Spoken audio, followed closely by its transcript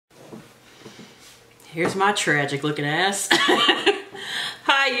Here's my tragic looking ass.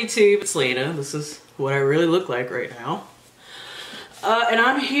 Hi YouTube, it's Lena. This is what I really look like right now. And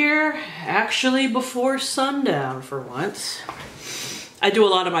I'm here actually before sundown for once. I do a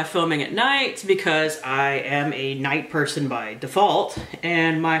lot of my filming at night because I am a night person by default,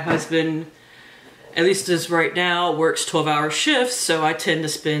 and my husband, at least as right now, works 12-hour shifts, so I tend to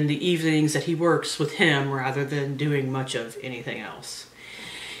spend the evenings that he works with him rather than doing much of anything else.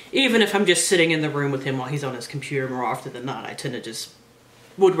 Even if I'm just sitting in the room with him while he's on his computer, more often than not, I tend to just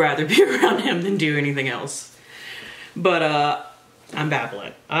would rather be around him than do anything else. But I'm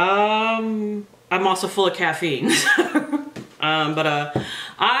babbling. I'm also full of caffeine.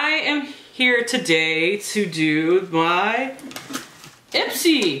 I am here today to do my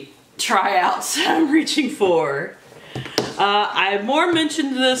Ipsy tryouts I'm reaching for. I more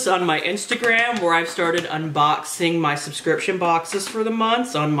mentioned this on my Instagram, where I've started unboxing my subscription boxes for the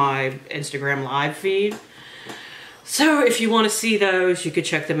months on my Instagram live feed. So if you want to see those, you could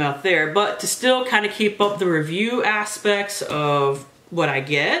check them out there. But to still kind of keep up the review aspects of what I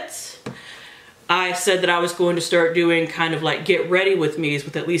get, I said that I was going to start doing kind of like get ready with me's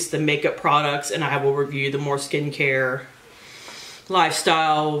with at least the makeup products, and I will review the more skincare,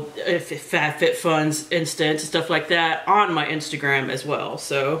 lifestyle, FabFitFun instance, stuff like that on my Instagram as well.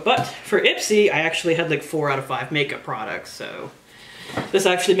 So, but for Ipsy, I actually had like 4 out of 5 makeup products, so this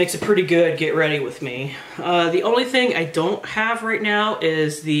actually makes a pretty good get ready with me. The only thing I don't have right now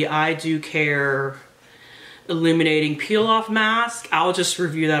is the I Do Care illuminating peel off mask. I'll just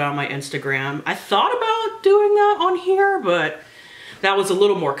review that on my Instagram. I thought about doing that on here, but that was a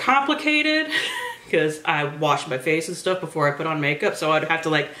little more complicated because I wash my face and stuff before I put on makeup, so I'd have to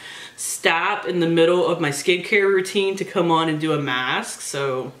like stop in the middle of my skincare routine to come on and do a mask,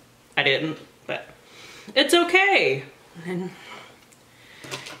 so I didn't, but it's okay. And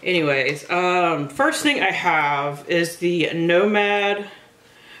anyways, first thing I have is the Nomad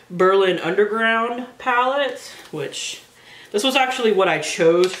Berlin Underground palette, which this was actually what I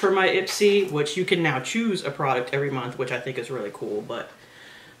chose for my Ipsy, which you can now choose a product every month, which I think is really cool. But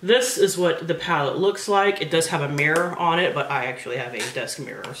this is what the palette looks like. It does have a mirror on it, but I actually have a desk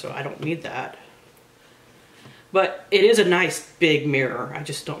mirror, so I don't need that. But it is a nice big mirror. I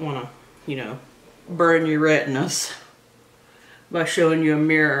just don't want to, you know, burn your retinas by showing you a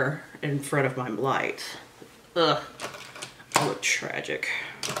mirror in front of my light. Ugh, I look tragic.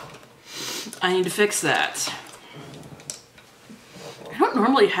 I need to fix that. I don't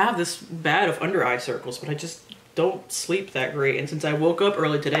normally have this bad of under eye circles, but I just don't sleep that great. And since I woke up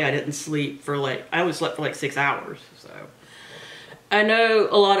early today, I didn't sleep for like, I only slept for like 6 hours. So I know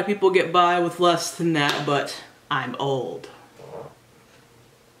a lot of people get by with less than that, but I'm old.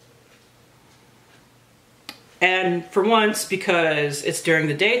 And for once, because it's during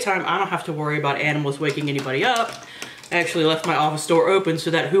the daytime, I don't have to worry about animals waking anybody up. I actually left my office door open so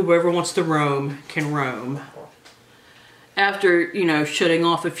that whoever wants to roam can roam. After, you know, shutting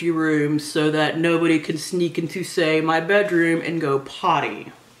off a few rooms so that nobody can sneak into, say, my bedroom and go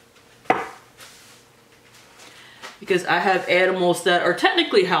potty. Because I have animals that are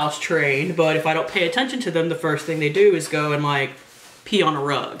technically house trained, but if I don't pay attention to them, the first thing they do is go and like pee on a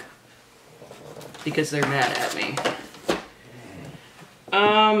rug. Because they're mad at me.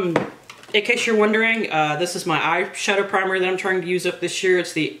 In case you're wondering, this is my eyeshadow primer that I'm trying to use up this year.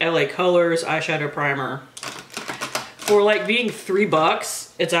 It's the LA Colors eyeshadow primer. For like being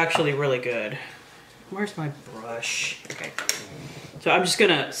 $3, it's actually really good. Where's my brush? Okay. So I'm just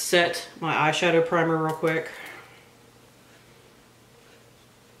gonna set my eyeshadow primer real quick.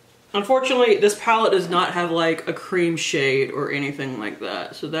 Unfortunately, this palette does not have like a cream shade or anything like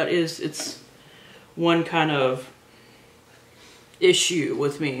that. So that is, it's one kind of issue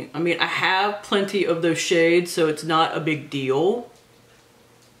with me. I mean, I have plenty of those shades, so it's not a big deal.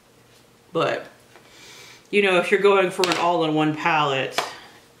 But, you know, if you're going for an all-in-one palette,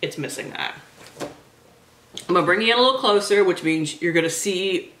 it's missing that. I'm gonna bring you in a little closer, which means you're gonna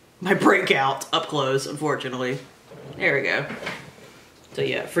see my breakout up close, unfortunately. There we go. So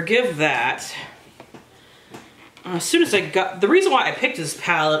yeah, forgive that. As soon as I got, the reason why I picked this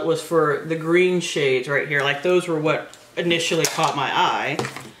palette was for the green shades right here. Like, those were what initially caught my eye.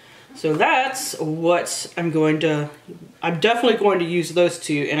 So that's what I'm definitely going to use those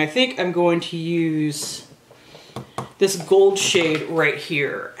two. And I think I'm going to use this gold shade right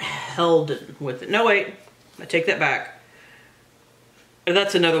here, Helden, with it. No, wait, I take that back.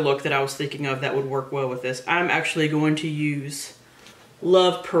 That's another look that I was thinking of that would work well with this. I'm actually going to use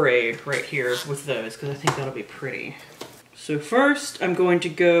Love Parade right here with those, because I think that'll be pretty. So first I'm going to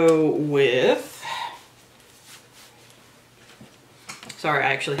go with Sorry,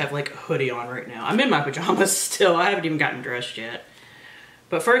 I actually have like a hoodie on right now. I'm in my pajamas still. I haven't even gotten dressed yet.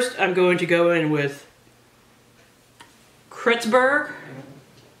 But first, I'm going to go in with Kritzberg,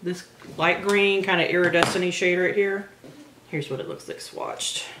 this light green kind of iridescent shade right here. Here's what it looks like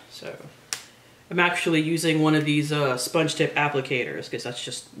swatched. So I'm actually using one of these sponge tip applicators because that's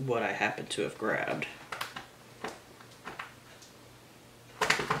just what I happen to have grabbed.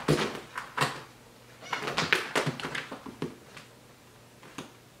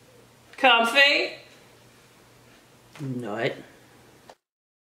 Comfy? Nut.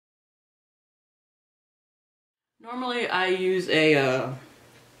 Normally I use a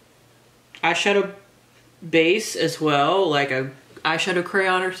eyeshadow base as well, like a eyeshadow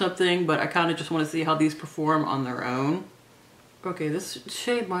crayon or something, but I kind of just want to see how these perform on their own. Okay, this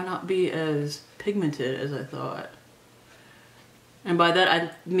shade might not be as pigmented as I thought. And by that I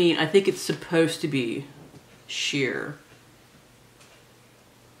mean I think it's supposed to be sheer.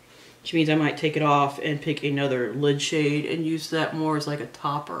 Which means I might take it off and pick another lid shade and use that more as like a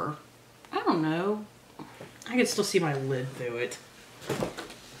topper. I don't know. I can still see my lid through it.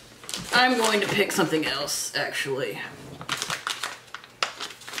 I'm going to pick something else, actually.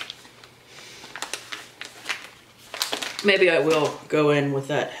 Maybe I will go in with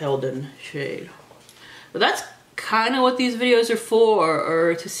that Helden shade. But that's kind of what these videos are for,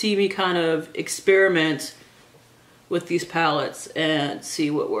 or to see me kind of experiment with these palettes and see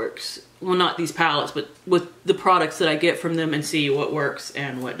what works. Well, not these palettes, but with the products that I get from them and see what works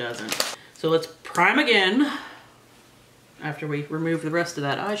and what doesn't. So let's prime again. After we remove the rest of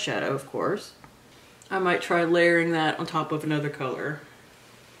that eyeshadow, of course. I might try layering that on top of another color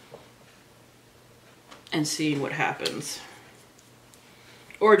and seeing what happens.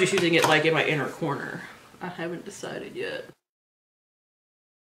 Or just using it like in my inner corner. I haven't decided yet.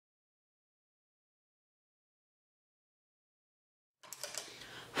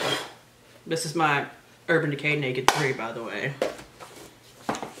 This is my Urban Decay Naked 3, by the way.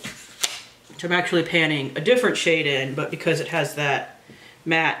 Which I'm actually panning a different shade in, but because it has that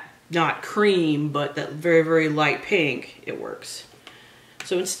matte, not cream, but that very, very light pink, it works.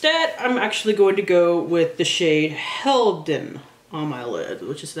 So instead, I'm actually going to go with the shade Helden on my lid,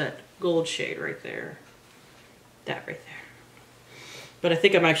 which is that gold shade right there. That right there. But I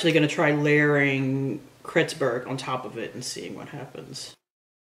think I'm actually going to try layering Kritzberg on top of it and seeing what happens.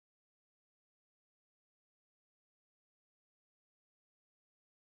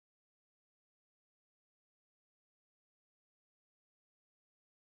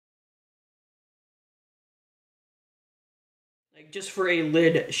 Like just for a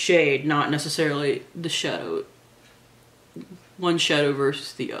lid shade, not necessarily the shadow. One shadow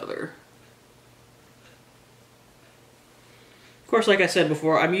versus the other. Of course, like I said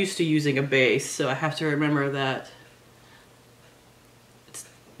before, I'm used to using a base, so I have to remember that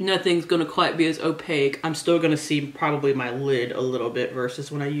nothing's gonna quite be as opaque. I'm still gonna see probably my lid a little bit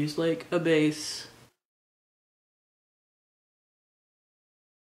versus when I use like a base.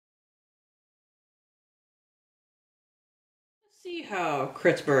 See how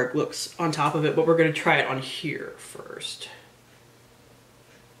Kritzberg looks on top of it, but we're going to try it on here first.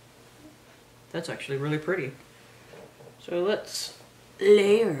 That's actually really pretty. So let's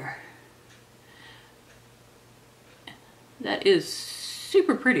layer. That is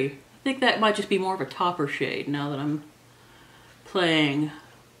super pretty. I think that might just be more of a topper shade now that I'm playing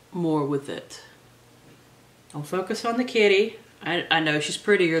more with it. I'll focus on the kitty. I know she's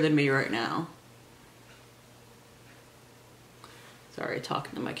prettier than me right now. Sorry,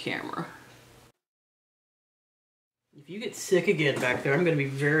 talking to my camera. If you get sick again back there, I'm going to be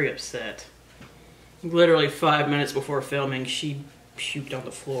very upset. Literally 5 minutes before filming, she puked on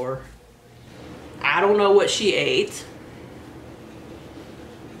the floor. I don't know what she ate.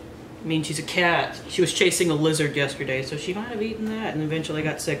 I mean, she's a cat. She was chasing a lizard yesterday, so she might have eaten that and eventually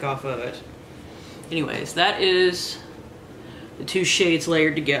got sick off of it. Anyways, that is the two shades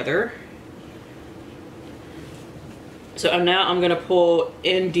layered together. So now I'm going to pull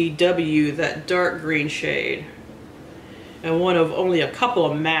NDW, that dark green shade, and one of only a couple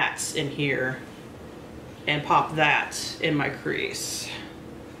of mattes in here, and pop that in my crease.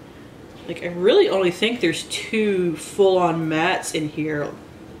 Like, I really only think there's two full-on mattes in here.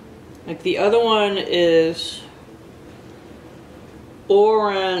 Like, the other one is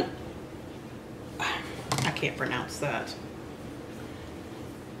I can't pronounce that.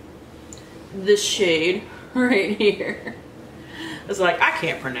 This shade right here. It's like, I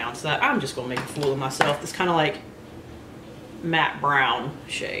can't pronounce that. I'm just gonna make a fool of myself. It's kind of like matte brown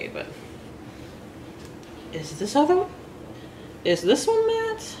shade, but is this other one? Is this one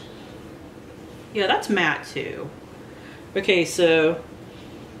matte? Yeah, that's matte too. Okay, so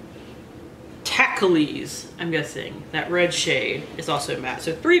Achilles, I'm guessing. That red shade is also matte.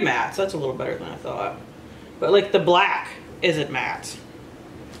 So 3 mattes, that's a little better than I thought. But like the black isn't matte.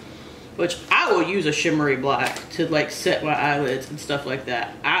 Which I will use a shimmery black to like set my eyelids and stuff like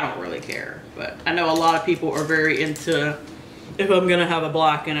that. I don't really care. But I know a lot of people are very into, if I'm gonna have a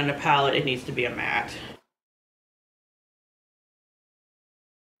black and a palette, it needs to be a matte.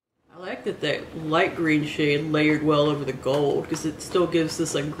 I like that that light green shade layered well over the gold because it still gives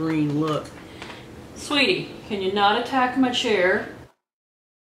this like green look. Sweetie, can you not attack my chair?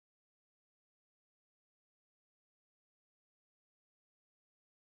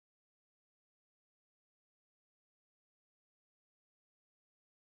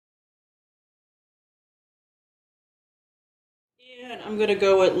 And I'm gonna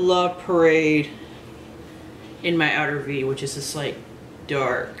go with Love Parade in my outer V, which is this like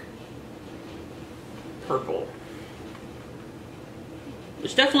dark purple.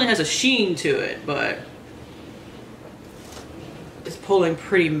 Which definitely has a sheen to it, but it's pulling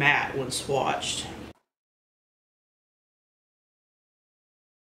pretty matte when swatched.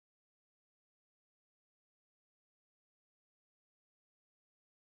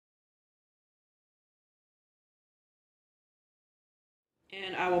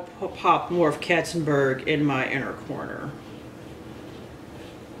 And I will pop more of Katzenberg in my inner corner.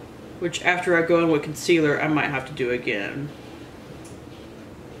 Which after I go in with concealer, I might have to do again.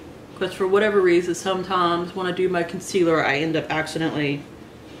 Because for whatever reason, sometimes when I do my concealer, I end up accidentally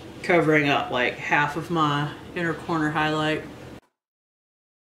covering up like half of my inner corner highlight.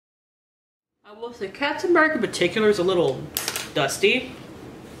 I will say Katzenberg in particular is a little dusty.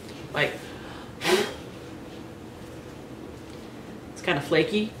 Like, it's kind of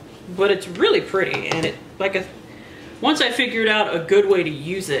flaky, but it's really pretty. And it, like, once I figured out a good way to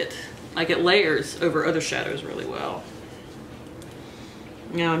use it, like it layers over other shadows really well.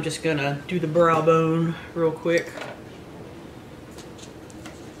 Now I'm just gonna do the brow bone real quick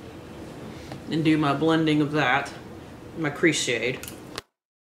and do my blending of that, my crease shade.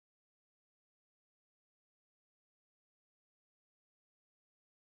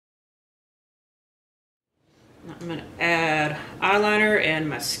 I'm gonna add eyeliner and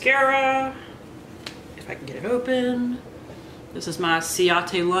mascara, if I can get it open. This is my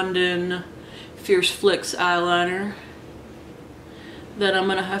Ciate London Fierce Flicks eyeliner that I'm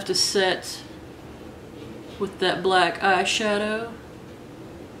gonna have to set with that black eyeshadow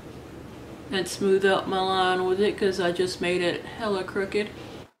and smooth out my line with it because I just made it hella crooked.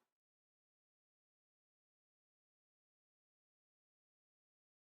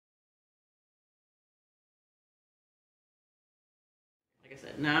 Like I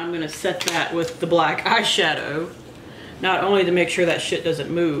said, now I'm gonna set that with the black eyeshadow. Not only to make sure that shit doesn't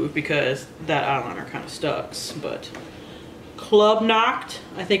move because that eyeliner kind of stucks, but Club Knocked,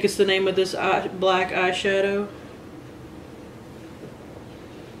 I think is the name of this black eyeshadow.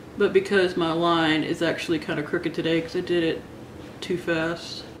 But because my line is actually kind of crooked today because I did it too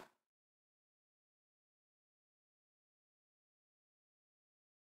fast.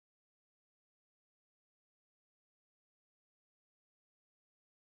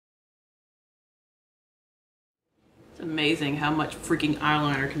 It's amazing how much freaking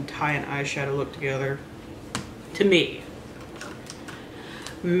eyeliner can tie an eyeshadow look together. To me.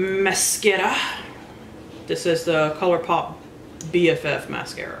 Mascara. This is the ColourPop BFF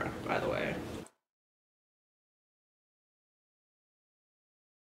mascara, by the way.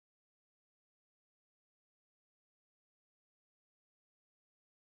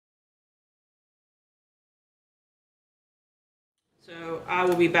 So I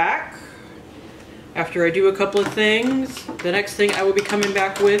will be back after I do a couple of things. The next thing I will be coming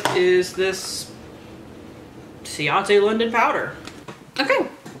back with is this Ciate London powder. Okay,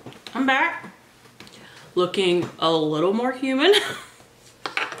 I'm back. Looking a little more human.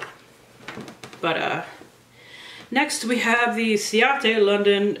 But next we have the Ciate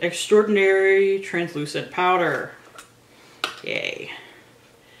London Extraordinary Translucent Powder. Yay.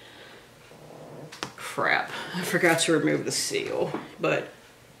 Crap, I forgot to remove the seal, but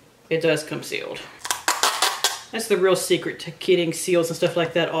it does come sealed. That's the real secret to getting seals and stuff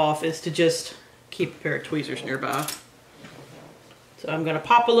like that off, is to just keep a pair of tweezers nearby. So I'm gonna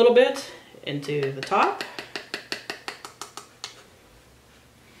pop a little bit into the top.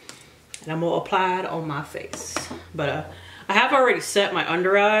 And I'm gonna apply it on my face. But I have already set my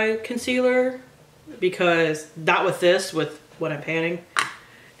under eye concealer, because not with this, with what I'm panning.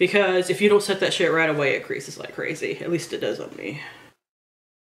 Because if you don't set that shit right away, it creases like crazy. At least it does on me.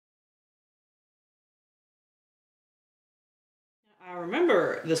 I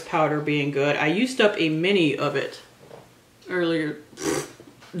remember this powder being good. I used up a mini of it earlier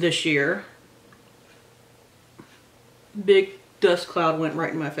this year. big dust cloud went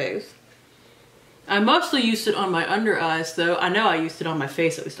right in my face. I mostly used it on my under eyes though. I know I used it on my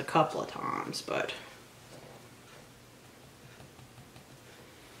face at least a couple of times, but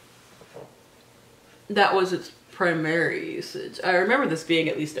that was its primary usage. I remember this being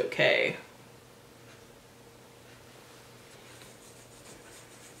at least okay.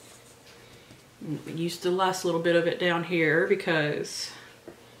 I used the last little bit of it down here because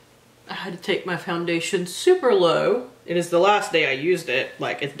I had to take my foundation super low. It is the last day I used it,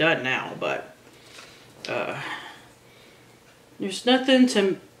 like it's done now, but there's nothing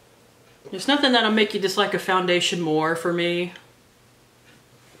that'll make you dislike a foundation more for me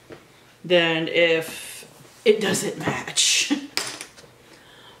than if it doesn't match.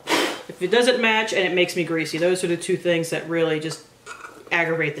 If it doesn't match and it makes me greasy, those are the two things that really just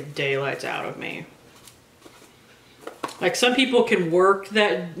aggravate the daylights out of me. Like some people can work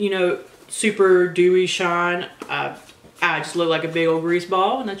that, you know, super dewy shine. I just look like a big old grease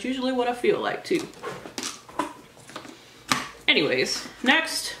ball, and that's usually what I feel like too. Anyways,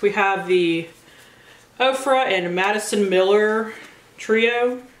 next we have the Ofra and Madison Miller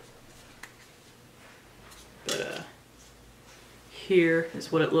trio. But here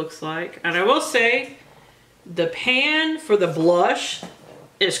is what it looks like. And I will say, the pan for the blush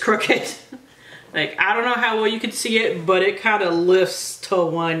is crooked. Like, I don't know how well you can see it, but it kind of lifts to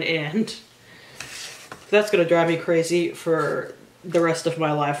one end. That's gonna drive me crazy for the rest of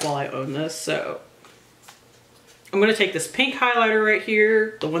my life while I own this. So I'm gonna take this pink highlighter right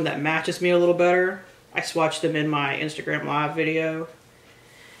here, the one that matches me a little better. I swatched them in my Instagram live video,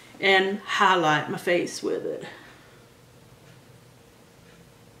 and highlight my face with it.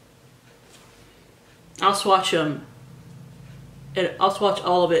 I'll swatch them, and I'll swatch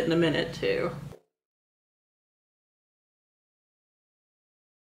all of it in a minute too.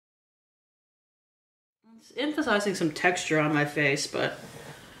 It's emphasizing some texture on my face, but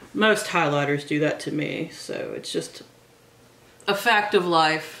most highlighters do that to me, so it's just a fact of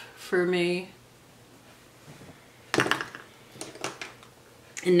life for me.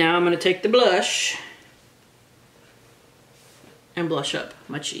 And now I'm going to take the blush and blush up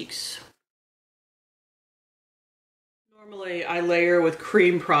my cheeks. Normally I layer with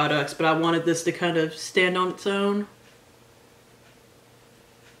cream products, but I wanted this to kind of stand on its own.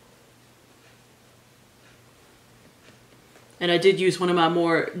 And I did use one of my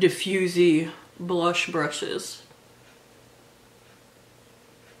more diffusey blush brushes.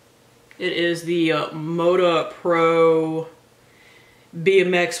 It is the Moda Pro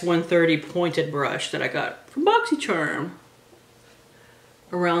BMX 130 pointed brush that I got from BoxyCharm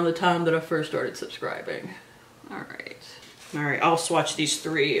around the time that I first started subscribing. Alright, I'll swatch these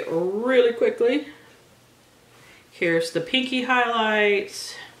three really quickly. Here's the pinky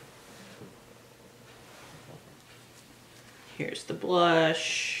highlights. Here's the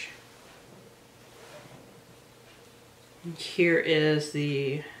blush. And here is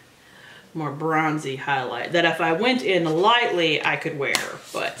the more bronzy highlight that if I went in lightly I could wear,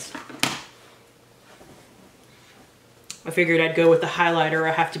 but I figured I'd go with the highlighter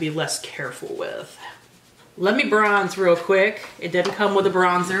I have to be less careful with. Let me bronze real quick. It didn't come with a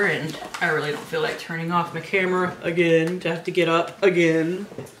bronzer, and I really don't feel like turning off my camera again to have to get up again.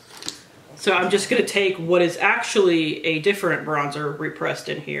 So I'm just gonna take what is actually a different bronzer repressed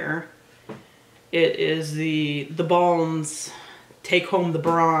in here. It is the Balm's Take Home the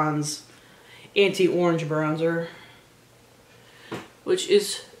Bronze Anti-Orange Bronzer, which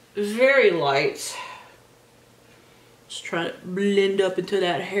is very light. Just trying to blend up into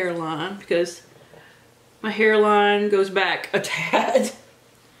that hairline because my hairline goes back a tad.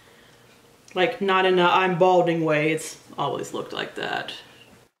 Like, not in a I'm balding way, it's always looked like that.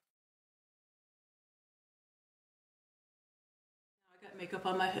 I got makeup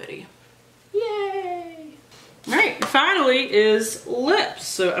on my hoodie. Yay! Alright, finally is lips.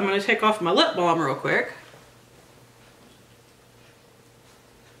 So I'm going to take off my lip balm real quick.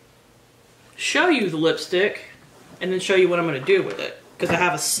 Show you the lipstick, and then show you what I'm going to do with it. Because I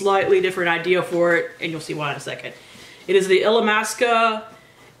have a slightly different idea for it, and you'll see why in a second. It is the Illamasqua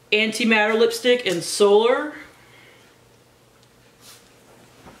Antimatter Lipstick in Solar.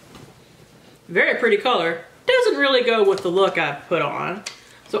 Very pretty color. Doesn't really go with the look I put on.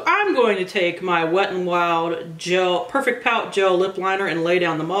 So I'm going to take my Wet n Wild Gel, Perfect Pout Gel Lip Liner and lay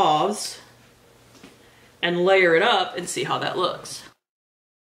down the mauves and layer it up and see how that looks.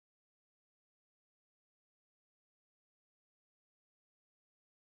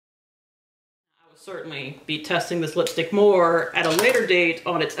 I will certainly be testing this lipstick more at a later date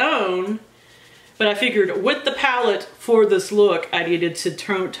on its own, but I figured with the palette for this look, I needed to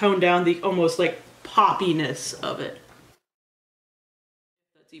tone down the almost like poppiness of it.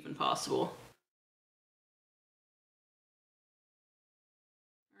 It's even possible.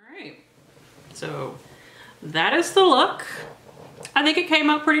 All right, so that is the look. I think it came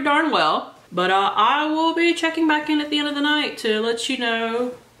out pretty darn well, but I will be checking back in at the end of the night to let you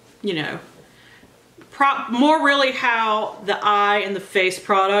know, more really how the eye and the face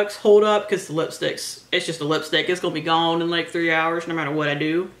products hold up, because the lipsticks, it's just a lipstick. It's gonna be gone in like 3 hours no matter what I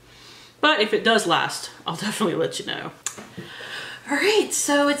do. But if it does last, I'll definitely let you know. All right,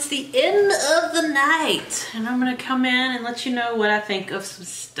 so it's the end of the night and I'm gonna come in and let you know what I think of some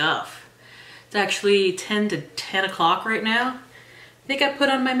stuff. It's actually 10 to 10 o'clock right now. I think I put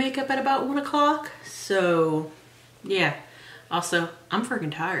on my makeup at about 1 o'clock. So yeah, also I'm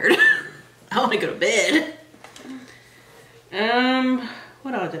freaking tired. I want to go to bed.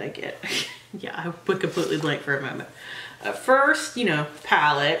 What all did I get? Yeah, I went completely blank for a moment. First,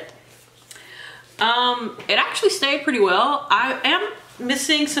 palette. It actually stayed pretty well. I am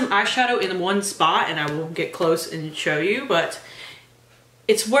missing some eyeshadow in one spot and I will get close and show you, but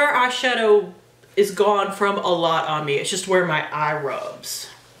it's where eyeshadow is gone from a lot on me. It's just where my eye rubs.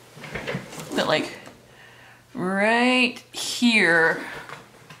 But like right here,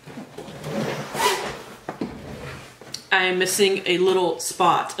 I am missing a little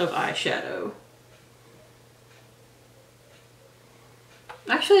spot of eyeshadow.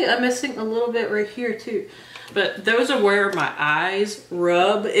 Actually, I'm missing a little bit right here too. But those are where my eyes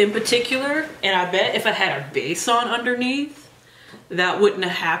rub in particular. And I bet if I had a base on underneath, that wouldn't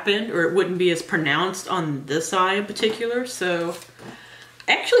have happened, or it wouldn't be as pronounced on this eye in particular. So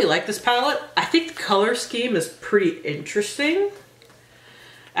I actually like this palette. I think the color scheme is pretty interesting.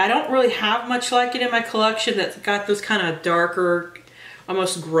 I don't really have much like it in my collection that's got those kind of darker,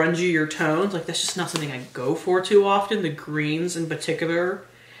 almost grungier tones. Like, that's just not something I go for too often, the greens in particular.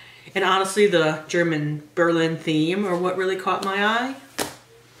 And honestly, the German Berlin theme are what really caught my eye.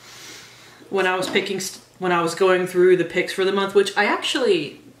 When I was going through the picks for the month, which I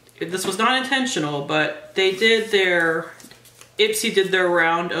actually, this was not intentional, but they did Ipsy did their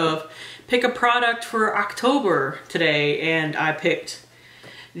round of pick a product for October today, and I picked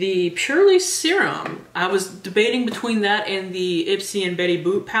the Purely Serum. I was debating between that and the Ipsy and Betty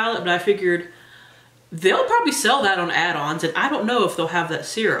Boop palette, but I figured they'll probably sell that on add-ons, and I don't know if they'll have that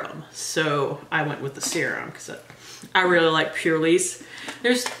serum. So I went with the serum because I really like Purely's.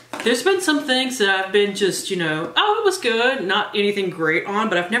 There's been some things that I've been just, oh, it was good, not anything great on,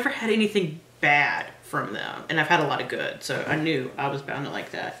 but I've never had anything bad from them, and I've had a lot of good, so I knew I was bound to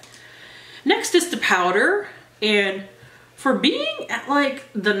like that. Next is the powder, and for being at like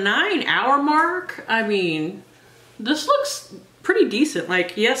the 9-hour mark, I mean, this looks pretty decent.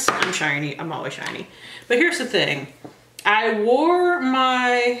 Like, yes, I'm shiny. I'm always shiny. But here's the thing. I wore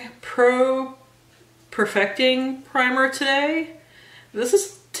my Pro Perfecting Primer today. This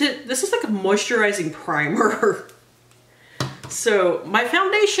is like a moisturizing primer. So my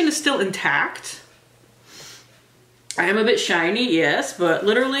foundation is still intact. I am a bit shiny, yes, but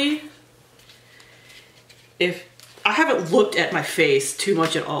literally, if I haven't looked at my face too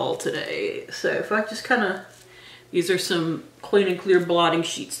much at all today. So if I just kind of, these are some clean and clear blotting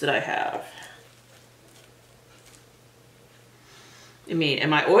sheets that I have. I mean,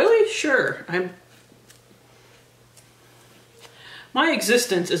 am I oily? Sure. My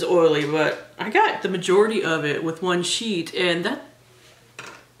existence is oily, but I got the majority of it with one sheet, and that,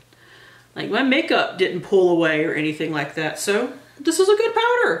 like, my makeup didn't pull away or anything like that, so this is a good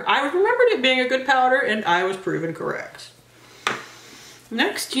powder. I remembered it being a good powder, and I was proven correct.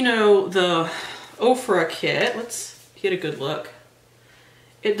 Next, the Ofra kit. Let's get a good look.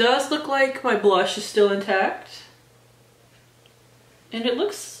 It does look like my blush is still intact. And it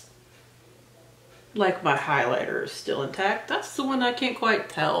looks like my highlighter is still intact. That's the one I can't quite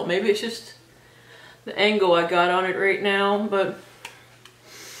tell. Maybe it's just the angle I got on it right now, but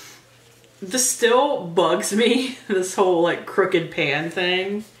this still bugs me, this whole like crooked pan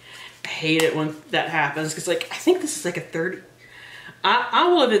thing. I hate it when that happens, because like, I think this is like a 30, I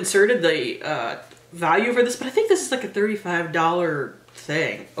will have inserted the value for this, but I think this is like a $35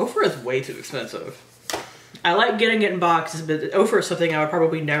 thing. Ofra is way too expensive. I like getting it in boxes, but Ofra is something I would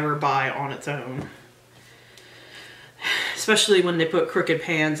probably never buy on its own. Especially when they put crooked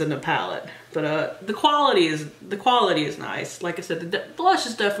pans in the palette. But the quality is nice. Like I said, the blush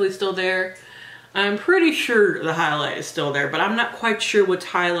is definitely still there. I'm pretty sure the highlight is still there, but I'm not quite sure what's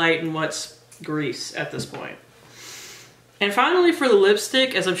highlight and what's grease at this point. And finally, for the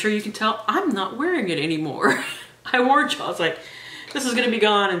lipstick, as I'm sure you can tell, I'm not wearing it anymore. I warned y'all, I was like, this is gonna be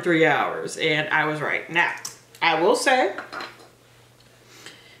gone in 3 hours, and I was right. Now, I will say,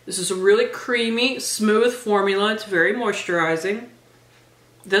 this is a really creamy, smooth formula. It's very moisturizing.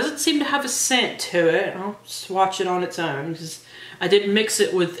 Doesn't seem to have a scent to it. I'll swatch it on its own because I did mix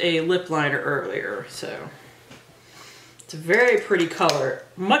it with a lip liner earlier, so. It's a very pretty color.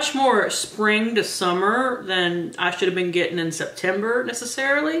 Much more spring to summer than I should have been getting in September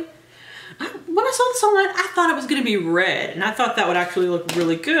necessarily. When I saw this online, I thought it was gonna be red, and I thought that would actually look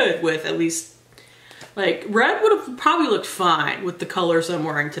really good with at least, like, red would have probably looked fine with the colors I'm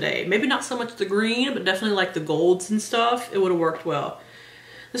wearing today. Maybe not so much the green, but definitely like the golds and stuff. It would have worked well.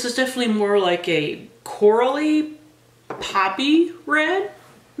 This is definitely more like a corally, poppy red,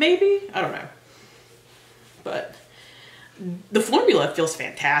 maybe? I don't know. But the formula feels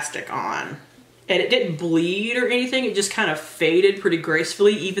fantastic on. And it didn't bleed or anything. It just kind of faded pretty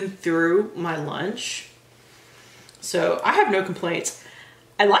gracefully even through my lunch. So I have no complaints.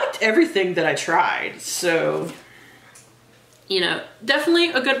 I liked everything that I tried. So, you know, definitely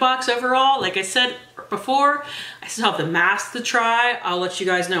a good box overall. Like I said before, I still have the mask to try. I'll let you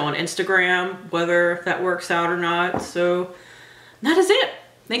guys know on Instagram whether that works out or not. So that is it.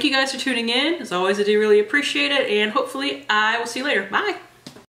 Thank you guys for tuning in. As always, I do really appreciate it. And hopefully I will see you later. Bye.